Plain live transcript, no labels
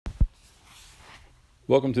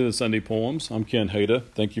Welcome to the Sunday Poems. I'm Ken Hada.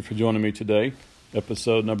 Thank you for joining me today,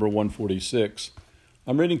 episode number 146.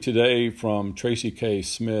 I'm reading today from Tracy K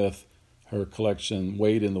Smith, her collection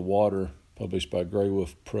Wade in the Water, published by Grey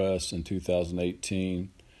Wolf Press in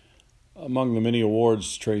 2018. Among the many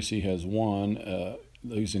awards Tracy has won,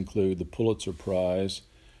 these include the Pulitzer Prize,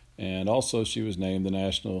 and also she was named the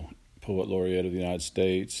National Poet Laureate of the United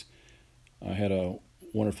States. I had a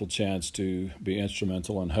wonderful chance to be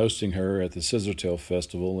instrumental in hosting her at the Scissortail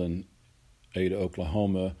Festival in Ada,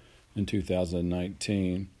 Oklahoma in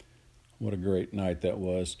 2019. What a great night that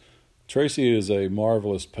was. Tracy is a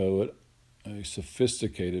marvelous poet, a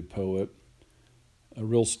sophisticated poet, a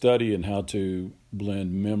real study in how to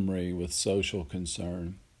blend memory with social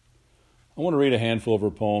concern. I want to read a handful of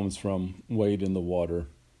her poems from Wade in the Water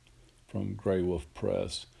from Grey Wolf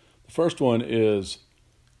Press. The first one is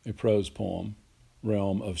a prose poem,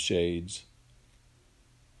 Realm of Shades.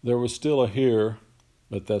 There was still a here,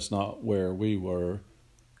 but that's not where we were,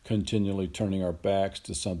 continually turning our backs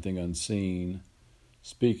to something unseen,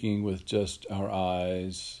 speaking with just our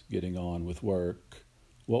eyes, getting on with work.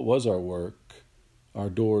 What was our work?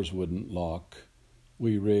 Our doors wouldn't lock.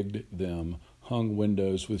 We rigged them, hung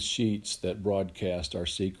windows with sheets that broadcast our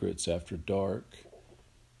secrets after dark.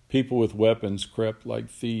 People with weapons crept like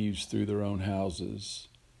thieves through their own houses.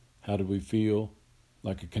 How did we feel?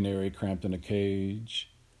 Like a canary cramped in a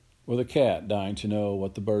cage, or the cat dying to know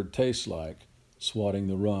what the bird tastes like, swatting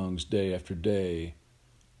the rungs day after day,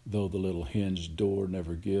 though the little hinged door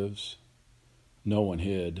never gives. No one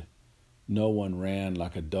hid. No one ran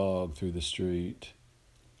like a dog through the street.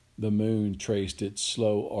 The moon traced its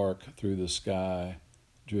slow arc through the sky,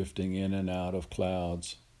 drifting in and out of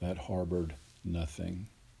clouds that harbored nothing.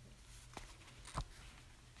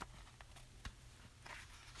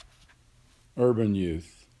 Urban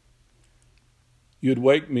Youth. You'd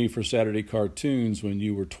wake me for Saturday cartoons when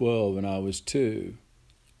you were 12 and I was 2.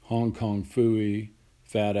 Hong Kong Phooey,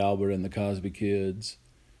 Fat Albert and the Cosby Kids.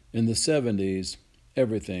 In the 70s,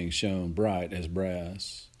 everything shone bright as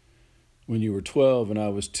brass. When you were 12 and I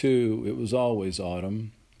was 2, it was always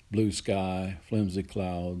autumn, blue sky, flimsy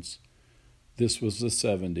clouds. This was the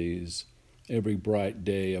 70s. Every bright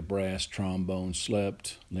day a brass trombone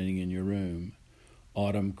slept, leaning in your room.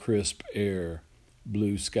 Autumn crisp air,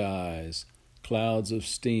 blue skies, clouds of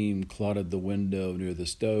steam clotted the window near the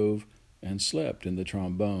stove and slept in the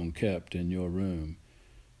trombone kept in your room.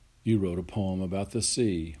 You wrote a poem about the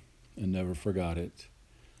sea and never forgot it.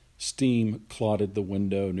 Steam clotted the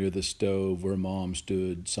window near the stove where Mom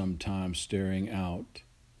stood, sometimes staring out.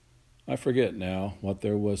 I forget now what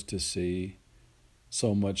there was to see.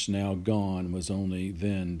 So much now gone was only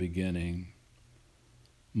then beginning.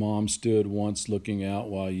 Mom stood once looking out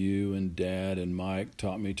while you and Dad and Mike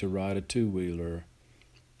taught me to ride a two-wheeler.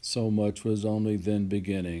 So much was only then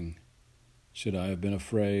beginning. Should I have been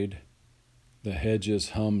afraid? The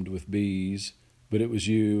hedges hummed with bees, but it was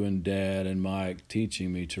you and Dad and Mike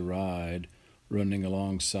teaching me to ride, running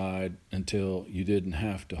alongside until you didn't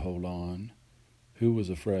have to hold on. Who was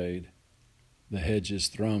afraid? The hedges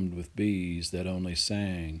thrummed with bees that only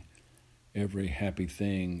sang. Every happy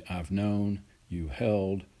thing I've known, you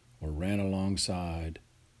held or ran alongside,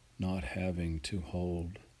 not having to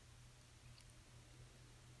hold.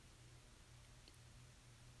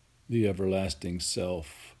 The everlasting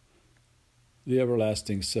self. The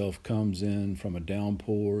everlasting self comes in from a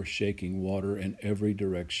downpour, shaking water in every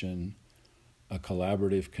direction, a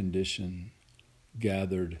collaborative condition,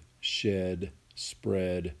 gathered, shed,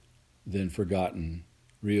 spread, then forgotten,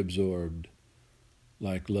 reabsorbed,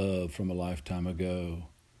 like love from a lifetime ago,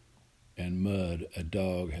 and mud a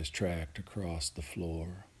dog has tracked across the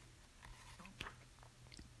floor.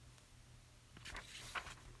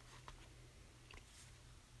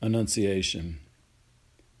 Annunciation.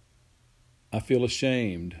 I feel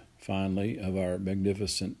ashamed, finally, of our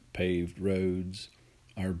magnificent paved roads,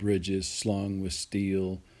 our bridges slung with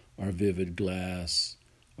steel, our vivid glass,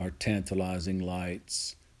 our tantalizing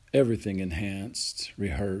lights, everything enhanced,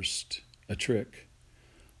 rehearsed, a trick.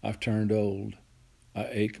 I've turned old. I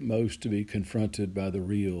ache most to be confronted by the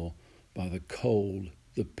real, by the cold,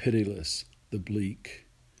 the pitiless, the bleak,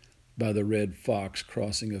 by the red fox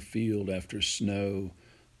crossing a field after snow,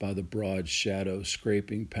 by the broad shadow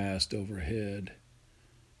scraping past overhead.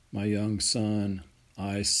 My young son,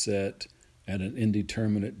 eyes set at an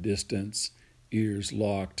indeterminate distance, ears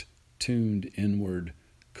locked, tuned inward,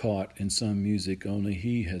 caught in some music only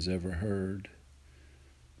he has ever heard.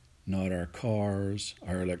 Not our cars,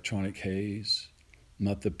 our electronic haze,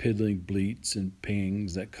 not the piddling bleats and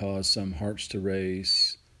pings that cause some hearts to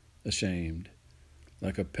race, ashamed,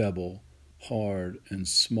 like a pebble, hard and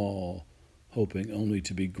small, hoping only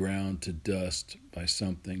to be ground to dust by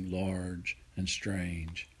something large and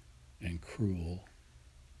strange and cruel.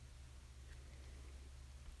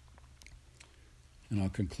 And I'll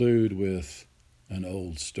conclude with an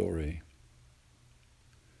old story.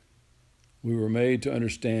 We were made to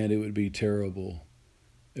understand it would be terrible.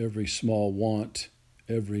 Every small want,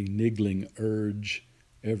 every niggling urge,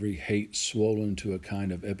 every hate swollen to a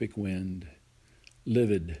kind of epic wind,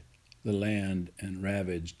 livid the land and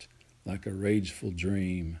ravaged like a rageful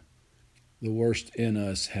dream, the worst in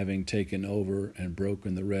us having taken over and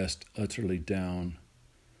broken the rest utterly down.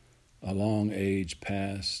 A long age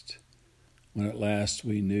passed, when at last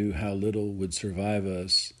we knew how little would survive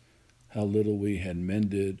us, how little we had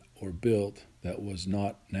mended or built that was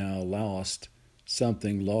not now lost.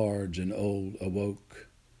 Something large and old awoke,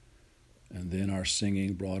 and then our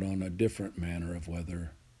singing brought on a different manner of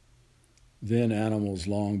weather. Then animals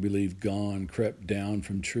long believed gone crept down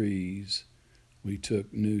from trees. We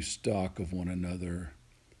took new stock of one another.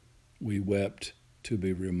 We wept to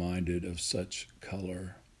be reminded of such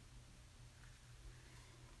color.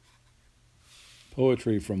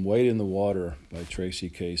 Poetry from Wade in the Water by Tracy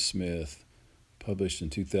K Smith, published in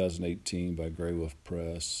 2018 by Grey Wolf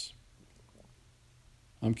Press.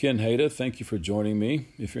 I'm Ken Hada. Thank you for joining me.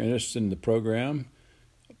 If you're interested in the program,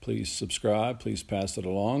 please subscribe. Please pass it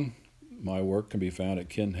along. My work can be found at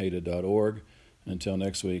kenhada.org. Until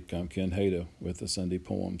next week, I'm Ken Hada with the Sunday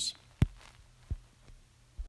Poems.